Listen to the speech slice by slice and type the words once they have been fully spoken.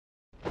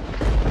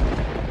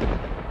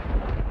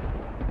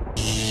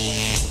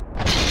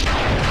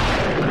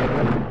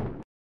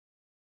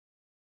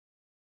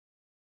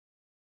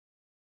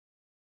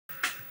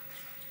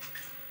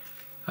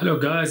Hello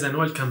guys and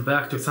welcome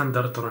back to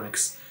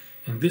Thundertronics.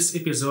 In this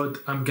episode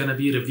I'm gonna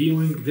be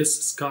reviewing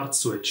this SCART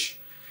switch.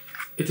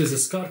 It is a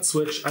SCART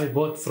switch I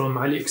bought from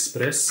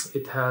AliExpress.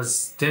 It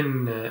has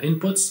 10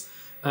 inputs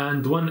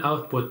and one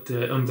output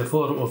in the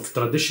form of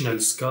traditional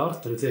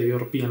SCART, the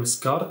European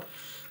SCART,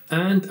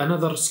 and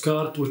another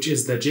SCART which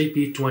is the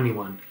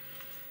JP21.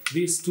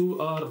 These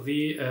two are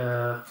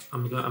the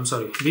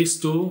these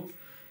two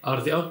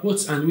are the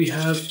outputs and we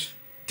have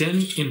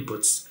 10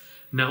 inputs.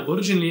 Now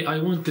originally I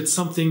wanted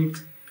something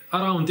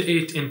around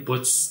 8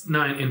 inputs,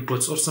 9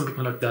 inputs or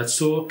something like that.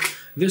 So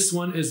this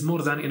one is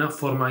more than enough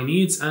for my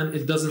needs and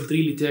it doesn't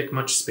really take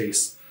much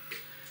space.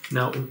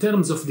 Now in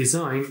terms of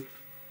design,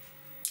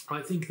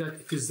 I think that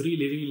it is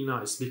really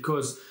nice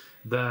because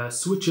the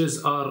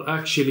switches are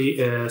actually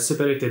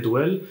separated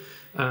well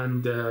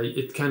and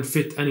it can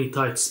fit any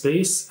tight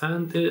space,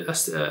 and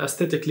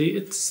aesthetically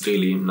it's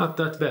really not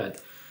that bad.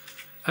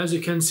 As you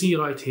can see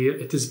right here,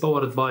 it is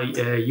powered by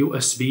a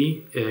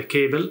USB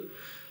cable,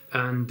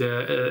 and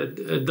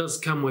it does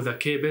come with a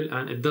cable,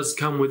 and it does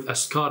come with a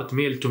SCART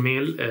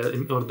male-to-male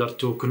in order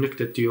to connect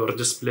it to your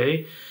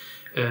display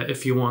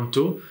if you want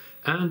to.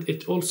 And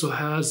it also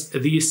has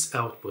these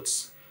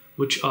outputs,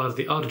 which are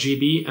the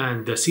RGB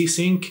and the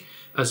CSync,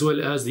 as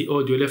well as the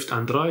audio left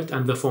and right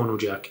and the phono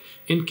jack,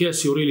 in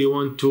case you really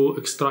want to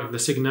extract the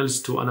signals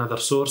to another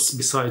source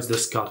besides the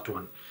SCART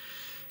one.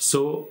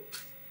 So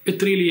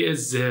it really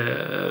is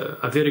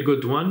a very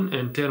good one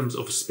in terms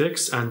of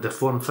specs and the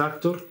form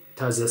factor. It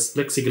has a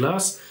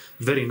plexiglass,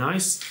 very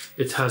nice.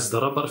 It has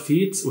the rubber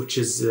feet, which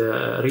is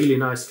a really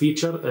nice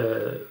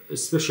feature,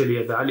 especially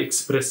the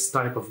AliExpress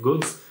type of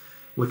goods,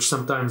 which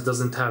sometimes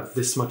doesn't have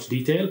this much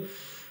detail.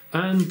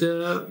 And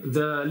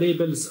the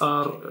labels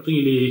are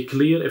really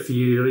clear if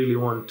you really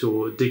want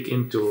to dig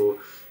into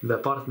the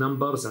part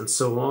numbers and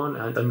so on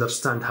and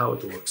understand how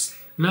it works.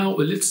 Now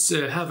let's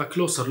have a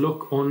closer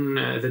look on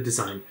the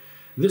design.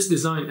 This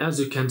design, as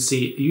you can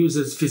see,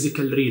 uses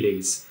physical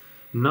relays,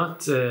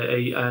 not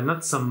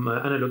some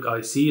analog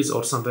ICs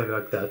or something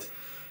like that.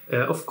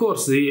 Of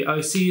course, the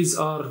ICs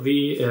are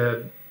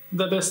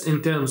the best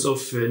in terms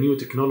of new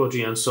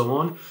technology and so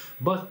on,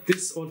 but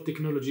this old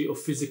technology of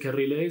physical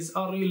relays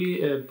are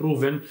really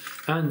proven,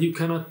 and you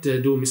cannot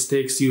do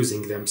mistakes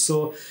using them.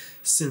 So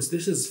since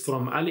this is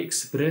from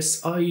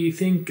AliExpress, I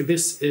think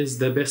this is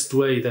the best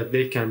way that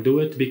they can do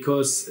it,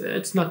 because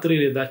it's not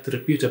really that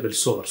reputable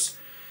source.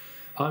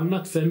 I'm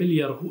not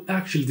familiar who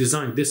actually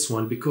designed this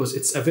one, because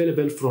it's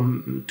available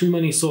from too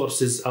many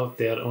sources out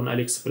there on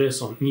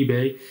AliExpress, on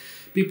eBay.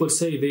 People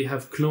say they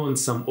have cloned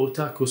some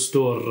otaku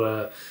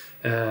store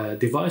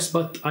device,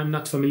 but I'm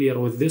not familiar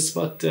with this.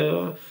 But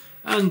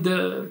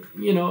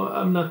you know,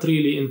 I'm not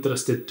really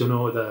interested to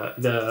know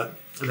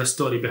the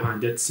story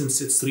behind it,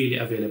 since it's really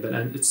available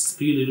and it's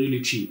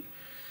really cheap.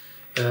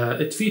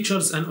 It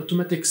features an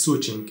automatic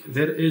switching.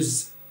 There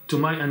is, to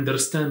my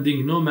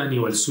understanding, no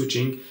manual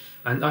switching,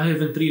 and I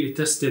haven't really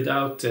tested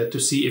out to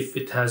see if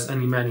it has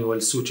any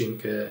manual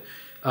switching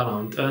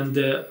around.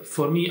 And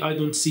for me, I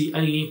don't see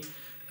any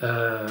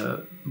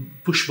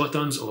push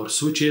buttons or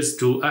switches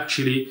to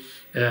actually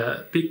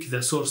pick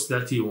the source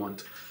that you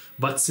want.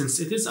 But since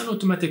it is an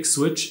automatic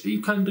switch,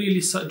 you can really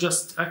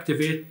just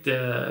activate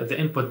the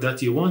input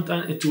that you want,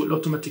 and it will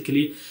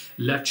automatically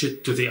latch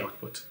it to the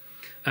output.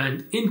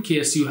 And in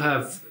case you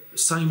have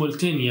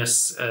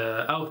simultaneous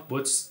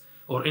outputs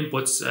or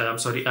inputs,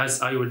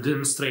 as I will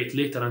demonstrate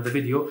later in the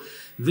video,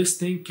 this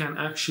thing can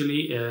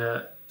actually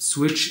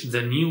switch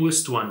the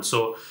newest one.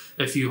 So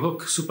if you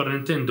hook Super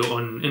Nintendo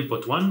on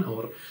input 1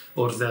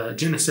 or the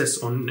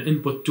Genesis on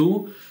input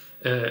 2,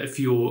 if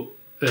you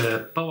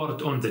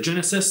powered on the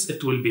Genesis,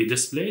 it will be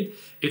displayed.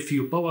 If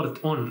you powered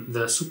on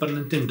the Super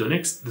Nintendo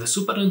next, the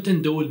Super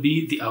Nintendo will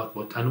be the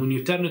output, and when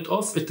you turn it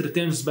off, it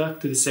returns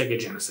back to the Sega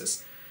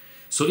Genesis.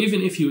 So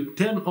even if you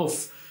turn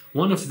off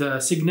one of the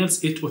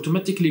signals, it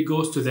automatically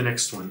goes to the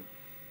next one.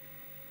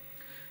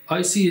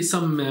 I see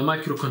some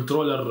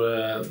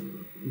microcontroller,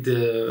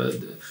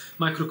 the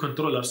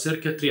microcontroller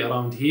circuitry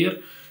around here.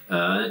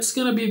 It's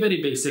gonna be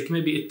very basic.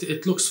 Maybe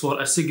it looks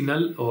for a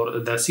signal, or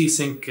the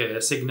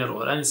CSync signal,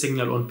 or any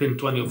signal on pin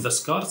 20 of the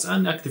SCARTs,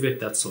 and activate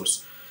that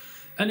source.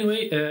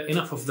 Anyway,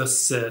 enough of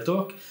this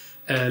talk.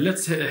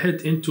 Let's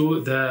head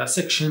into the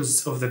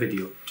sections of the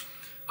video.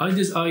 I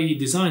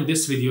designed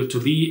this video to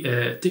be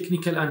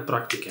technical and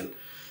practical.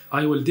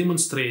 I will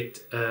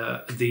demonstrate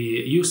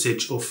the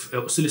usage of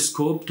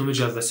oscilloscope to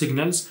measure the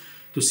signals,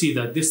 to see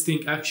that this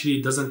thing actually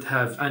doesn't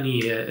have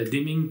any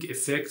dimming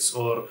effects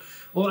or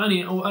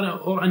any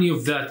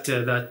of that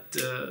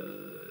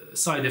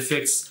side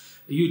effects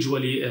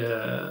usually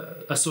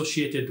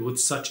associated with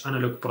such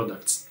analog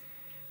products.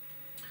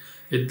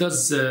 It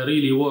does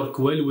really work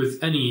well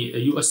with any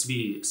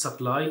USB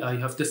supply. I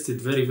have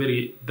tested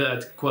very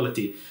bad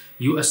quality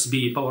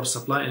USB power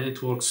supply, and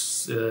it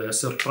works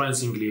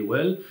surprisingly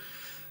well.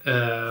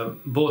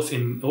 Both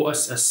in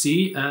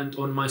OSSC and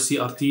on my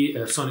CRT,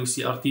 Sony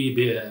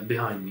CRT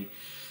behind me.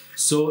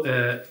 So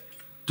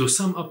to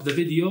sum up the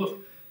video,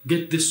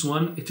 get this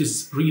one. It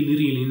is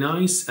really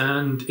nice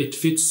and it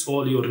fits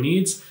all your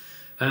needs.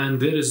 and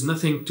there is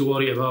nothing to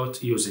worry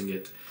about using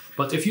it.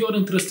 But if you are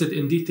interested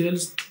in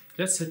details,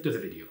 let's head to the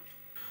video.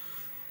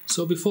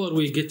 So before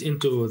we get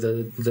into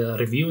the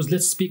reviews,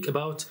 let's speak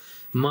about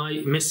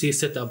my messy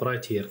setup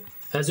right here.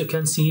 As you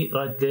can see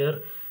right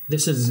there,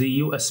 this is the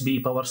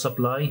USB power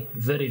supply,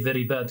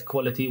 very bad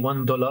quality,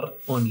 $1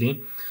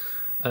 only.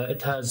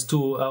 It has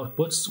two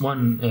outputs.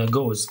 One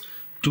goes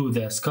to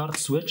the SCART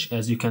switch,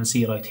 as you can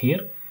see right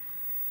here,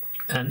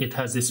 and it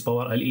has this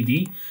power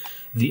LED.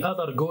 The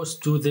other goes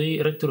to the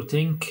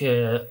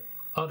RetroTink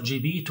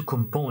RGB to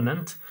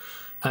component,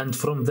 and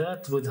from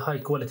that, with high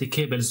quality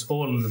cables,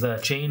 all the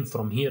chain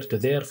from here to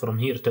there, from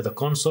here to the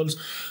consoles,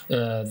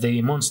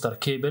 the monster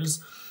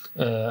cables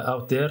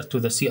out there to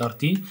the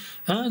CRT,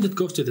 and it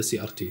goes to the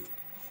CRT.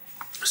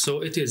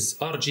 So it is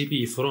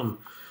RGB from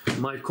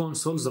my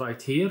consoles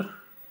right here.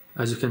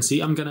 As you can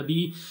see, I'm gonna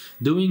be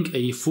doing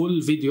a full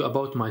video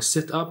about my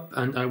setup,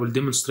 and I will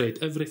demonstrate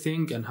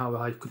everything and how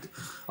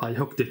I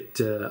hooked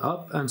it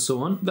up and so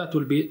on. That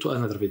will be to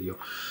another video.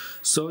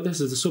 So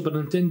this is the Super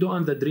Nintendo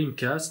and the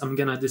Dreamcast. I'm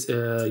gonna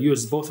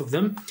use both of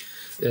them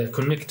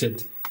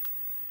connected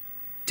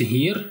to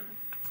here,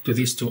 to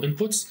these two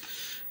inputs,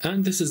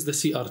 and this is the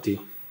CRT.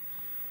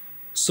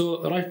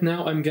 So right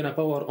now I'm gonna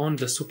power on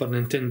the Super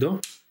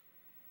Nintendo.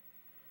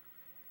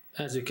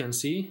 As you can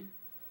see,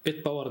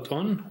 it powered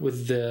on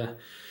with the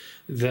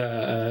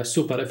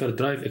Super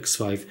Everdrive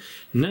X5.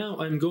 Now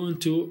I'm going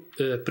to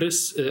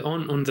press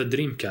on the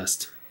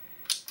Dreamcast.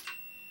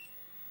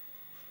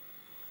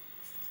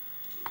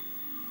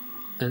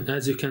 And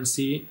as you can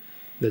see,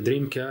 the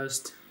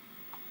Dreamcast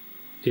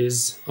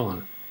is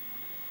on.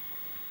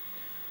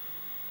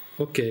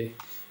 Okay,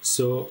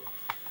 so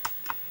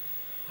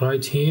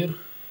right here,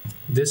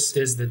 this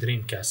is the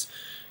Dreamcast.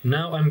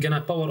 Now I'm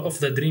gonna power off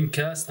the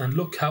Dreamcast, and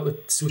look how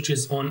it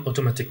switches on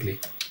automatically.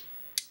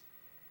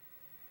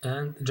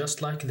 And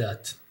just like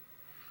that,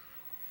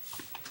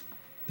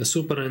 the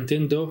Super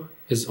Nintendo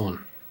is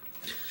on.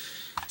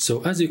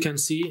 So as you can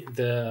see,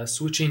 the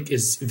switching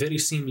is very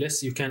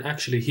seamless. You can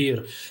actually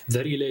hear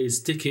the relays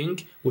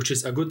ticking, which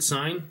is a good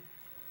sign.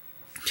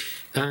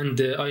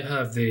 And I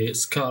have the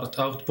SCART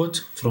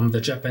output from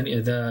the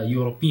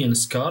European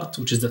SCART,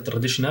 which is the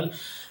traditional.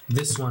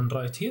 This one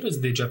right here is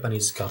the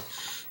Japanese SCART.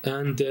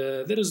 And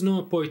there is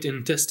no point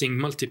in testing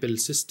multiple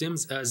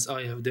systems, as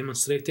I have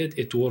demonstrated.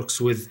 It works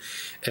with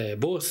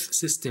both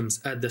systems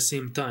at the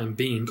same time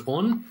being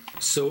on.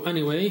 So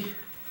anyway,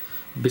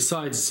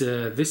 besides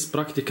this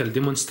practical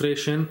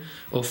demonstration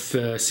of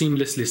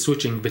seamlessly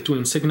switching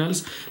between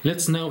signals,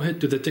 let's now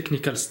head to the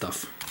technical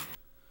stuff.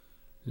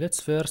 Let's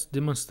first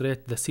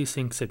demonstrate the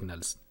CSync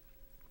signals.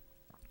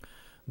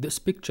 This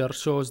picture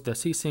shows the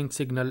CSync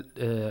signal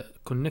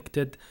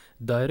connected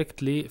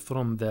directly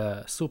from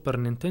the Super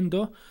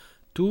Nintendo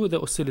to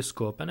the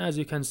oscilloscope, and as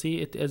you can see,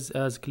 it is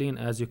as clean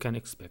as you can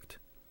expect.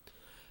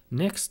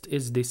 Next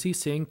is the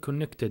CSync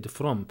connected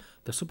from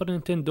the Super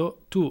Nintendo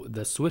to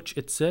the switch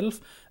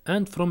itself,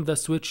 and from the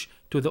switch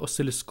to the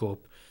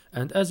oscilloscope.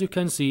 And as you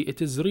can see,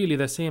 it is really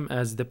the same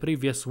as the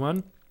previous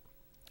one,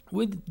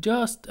 with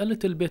just a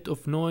little bit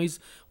of noise,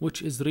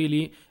 which is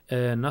really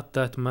not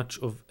that much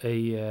of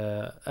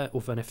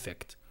an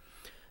effect.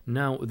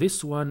 Now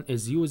this one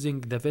is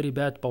using the very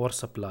bad power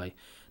supply.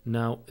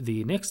 Now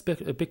the next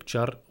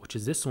picture, which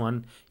is this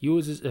one,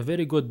 uses a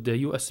very good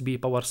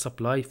USB power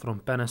supply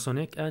from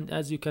Panasonic, and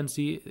as you can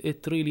see,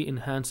 it really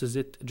enhances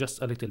it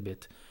just a little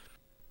bit.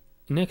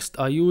 Next,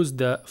 I used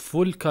the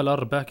full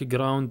color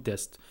background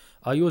test.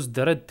 I used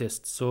the red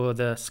test, so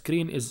the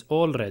screen is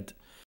all red.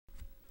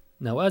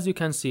 Now as you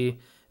can see,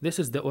 this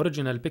is the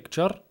original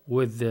picture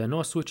with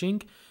no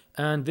switching,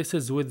 and this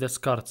is with the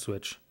SCART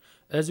switch.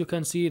 As you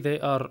can see, they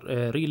are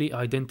really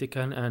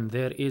identical, and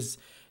there is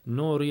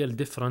no real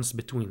difference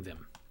between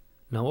them.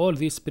 Now all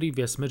these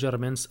previous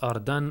measurements are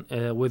done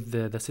with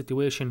the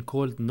situation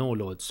called no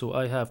load. So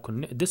I have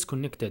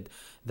disconnected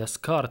the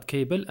SCART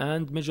cable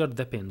and measured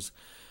the pins.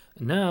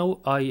 Now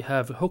I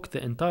have hooked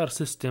the entire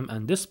system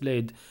and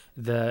displayed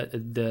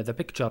the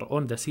picture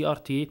on the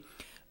CRT,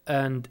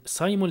 and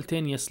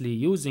simultaneously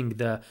using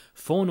the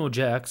phono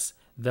jacks,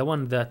 the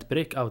one that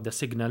break out the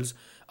signals,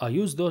 I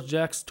use those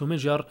jacks to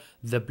measure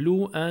the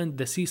blue and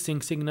the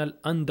CSync signal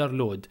under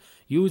load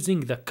using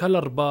the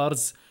color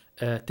bars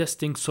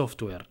testing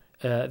software.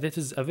 That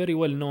is a very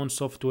well-known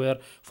software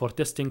for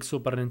testing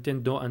Super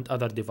Nintendo and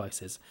other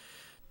devices.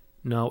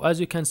 Now as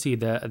you can see,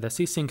 the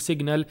CSync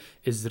signal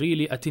is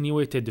really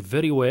attenuated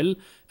very well,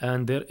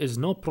 and there is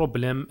no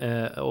problem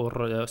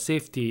or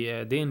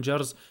safety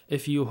dangers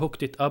if you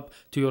hooked it up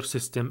to your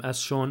system as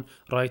shown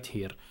right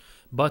here.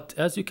 But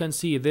as you can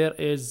see, there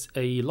is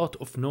a lot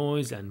of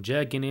noise and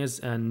jagginess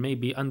and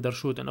maybe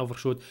undershoot and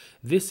overshoot.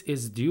 This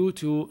is due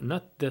to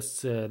not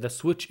the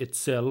switch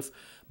itself,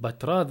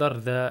 but rather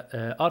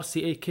the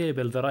RCA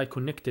cable that I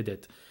connected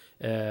it.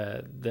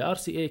 The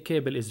RCA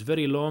cable is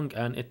very long,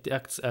 and it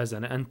acts as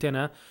an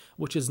antenna,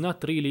 which is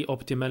not really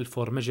optimal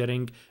for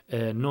measuring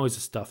noise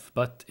stuff.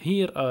 But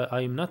here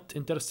I'm not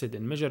interested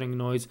in measuring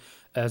noise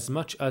as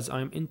much as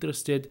I'm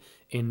interested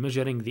in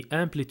measuring the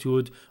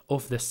amplitude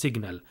of the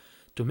signal.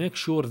 to make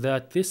sure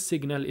that this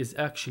signal is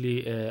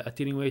actually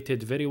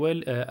attenuated very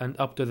well and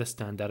up to the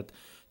standard.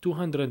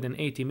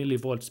 280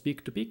 millivolts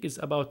peak to peak is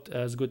about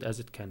as good as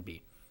it can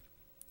be.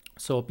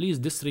 So please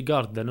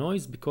disregard the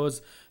noise,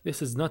 because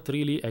this is not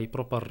really a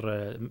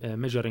proper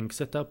measuring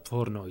setup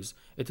for noise.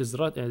 It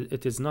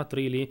is not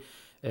really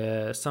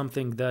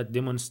something that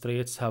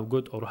demonstrates how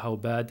good or how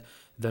bad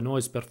the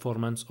noise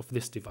performance of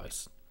this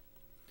device.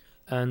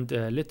 And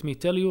let me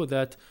tell you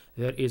that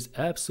there is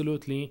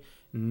absolutely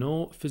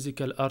no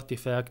physical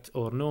artifact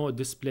or no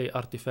display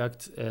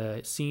artifact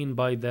seen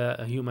by the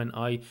human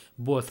eye,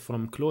 both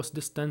from close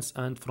distance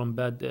and from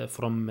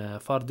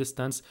far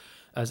distance,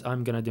 as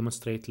I'm gonna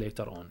demonstrate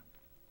later on.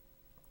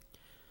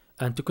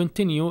 And to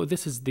continue,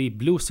 this is the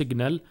blue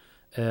signal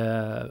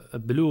from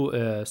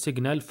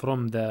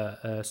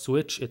the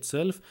switch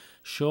itself,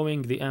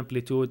 showing the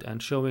amplitude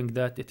and showing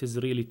that it is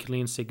really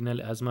clean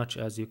signal as much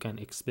as you can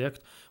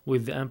expect,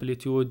 with the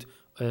amplitude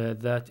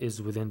that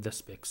is within the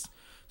specs.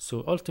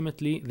 So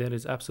ultimately there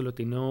is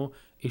absolutely no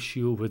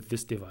issue with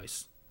this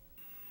device.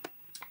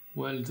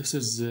 Well, this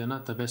is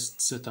not the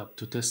best setup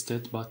to test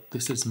it, but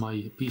this is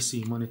my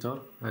PC monitor,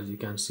 as you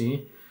can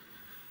see,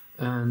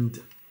 and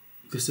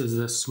this is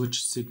the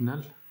switch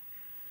signal.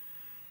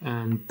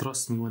 And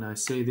trust me when I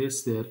say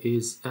this, there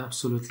is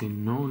absolutely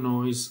no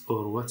noise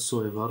or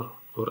whatsoever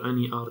or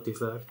any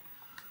artifact.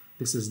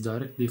 This is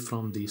directly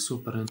from the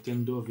Super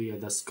Nintendo via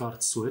the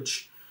SCART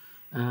switch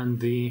and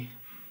the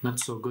not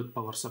so good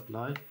power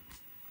supply.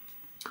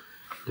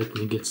 Let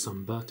me get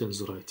some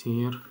buttons right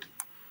here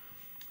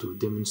to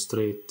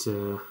demonstrate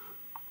the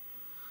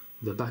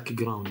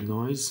background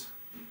noise.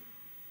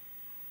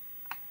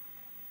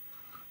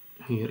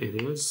 Here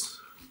it is.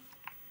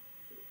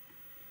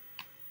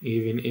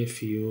 Even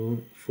if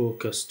you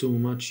focus too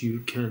much,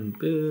 you can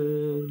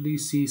barely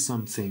see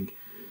something,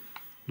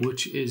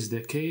 which is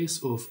the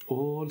case of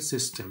all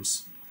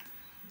systems.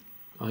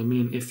 I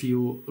mean, if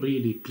you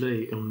really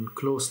play on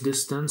close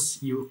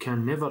distance, you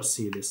can never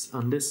see this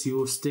unless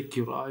you stick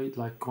your eye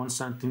like 1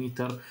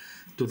 centimeter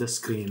to the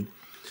screen.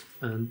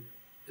 And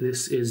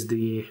this is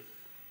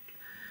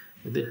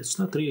it's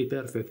not really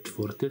perfect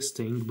for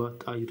testing,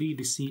 but I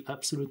really see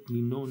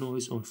absolutely no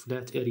noise on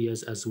flat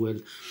areas as well.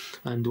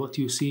 And what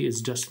you see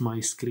is just my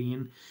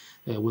screen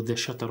with the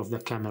shutter of the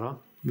camera,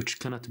 which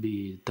cannot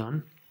be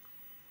done.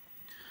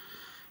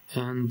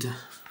 And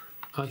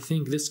I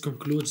think this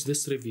concludes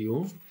this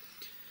review.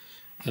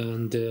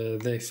 And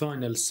the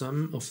final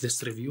sum of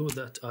this review,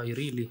 that I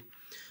really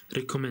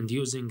recommend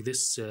using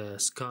this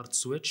SCART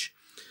switch.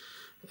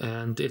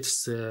 And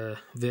it's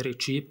very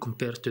cheap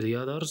compared to the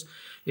others.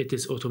 It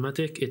is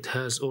automatic, it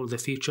has all the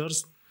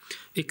features,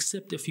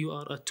 except if you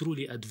are a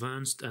truly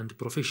advanced and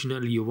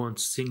professional, you want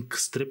sync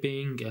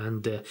stripping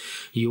and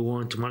you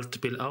want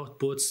multiple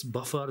outputs,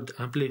 buffered,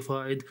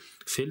 amplified,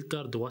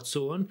 filtered, what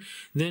so on,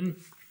 then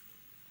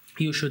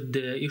you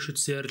should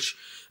search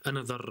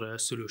another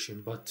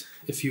solution. But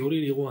if you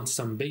really want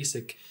some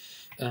basic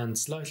and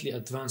slightly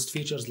advanced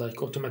features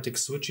like automatic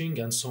switching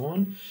and so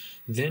on,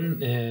 then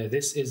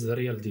this is the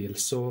real deal.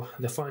 So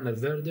the final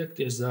verdict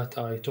is that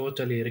I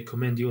totally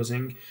recommend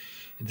using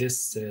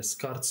this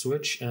SCART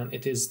switch, and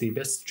it is the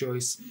best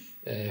choice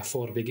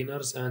for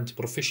beginners and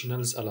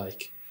professionals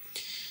alike.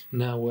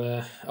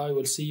 Now I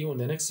will see you in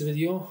the next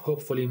video,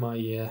 hopefully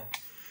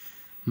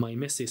my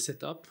messy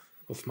setup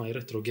of my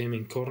retro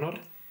gaming corner.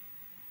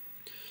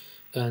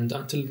 And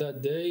until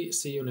that day,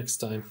 see you next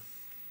time.